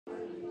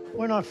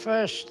When I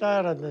first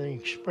started the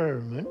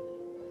experiment,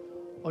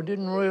 I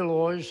didn't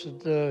realise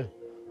that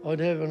I'd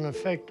have an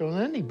effect on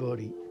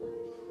anybody,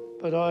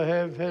 but I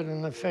have had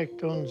an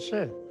effect on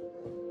Seth.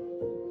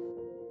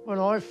 When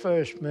I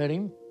first met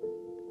him,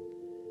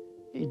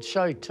 he'd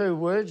say 2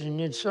 words and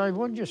you'd say,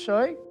 "What'd you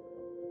say?"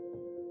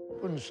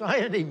 Couldn't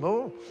say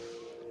anymore.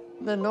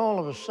 Then all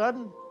of a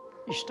sudden,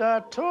 you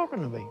start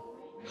talking to me.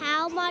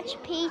 How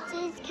much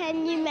pieces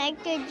can you make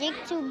a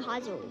jigsaw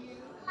puzzle?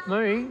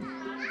 Me,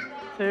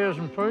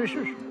 1,000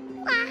 pieces.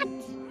 What?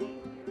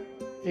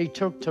 He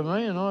took to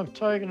me and I've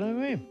taken to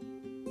him.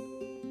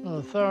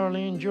 I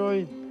thoroughly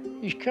enjoy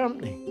his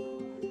company.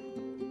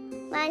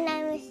 My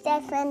name is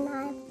Seth and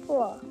I'm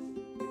 4.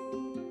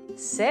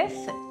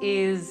 Seth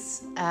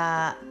is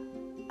a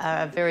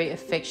very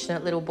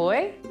affectionate little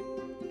boy,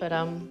 but,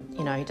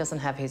 you know, he doesn't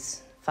have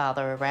his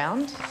father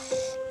around.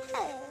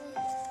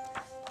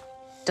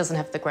 Doesn't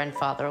have the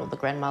grandfather or the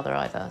grandmother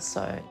either,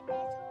 so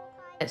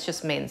it's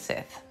just me and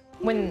Seth.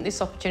 When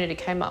this opportunity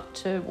came up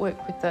to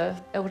work with the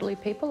elderly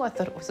people, I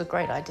thought it was a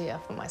great idea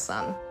for my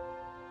son.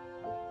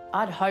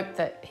 I'd hoped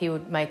that he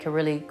would make a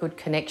really good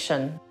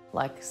connection,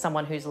 like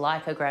someone who's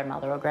like a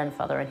grandmother or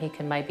grandfather, and he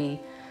can maybe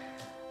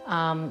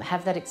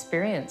have that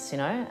experience, you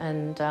know,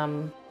 and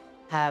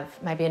have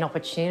maybe an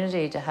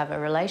opportunity to have a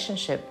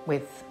relationship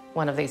with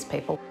one of these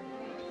people.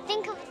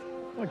 Think of...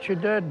 What's your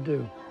dad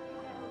do?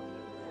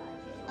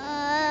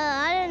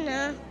 I don't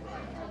know.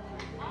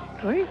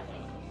 Eh?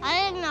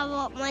 I don't know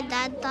what my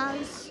dad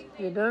does.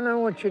 You don't know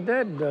what your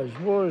dad does?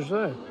 Why is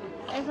that?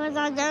 Because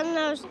I don't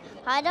know,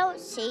 I don't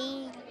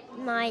see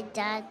my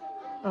dad.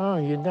 Oh,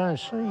 you don't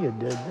see your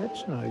dad.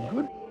 That's no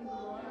good.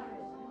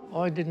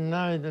 I didn't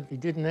know that he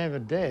didn't have a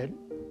dad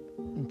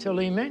until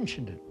he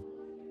mentioned it.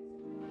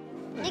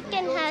 You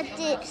can have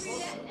this.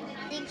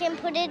 You can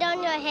put it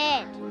on your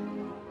head.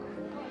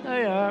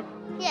 There you are.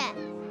 Yeah.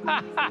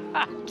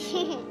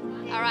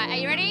 All right, are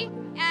you ready?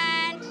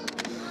 And...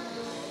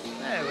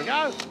 There we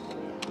go.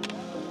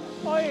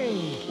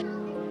 Hey.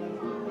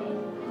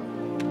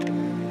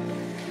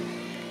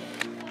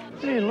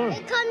 Hey, look.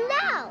 It comes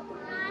out.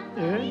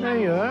 Yeah, there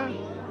you are.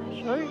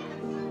 See?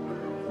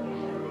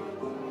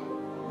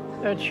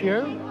 That's you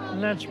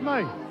and that's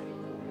me.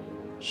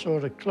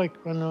 Sort of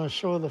clicked when I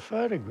saw the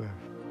photograph.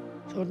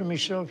 Thought to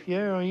myself,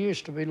 yeah, I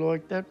used to be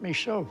like that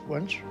myself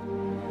once.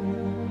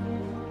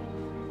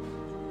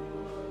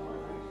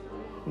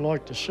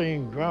 Like to see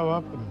him grow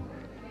up and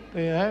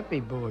be a happy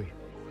boy.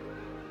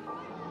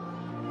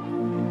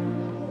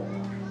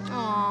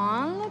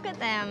 Aw, look at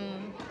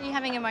them. Are you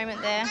having a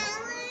moment there?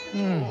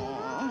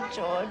 Aw,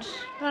 George.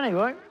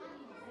 Anyway,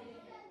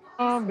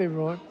 I'll be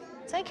right.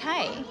 It's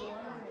okay.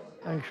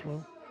 Thanks,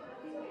 love.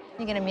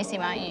 You're going to miss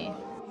him, aren't you?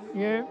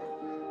 Yeah.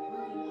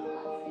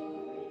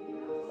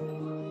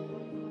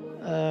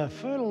 I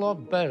feel a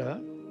lot better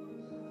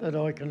that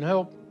I can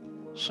help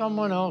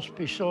someone else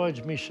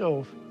besides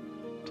myself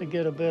to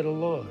get a better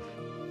life.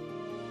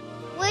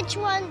 Which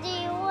one do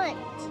you want?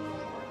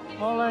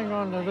 I'll hang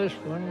on to this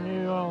one,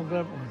 you hold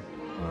that one,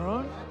 all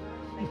right?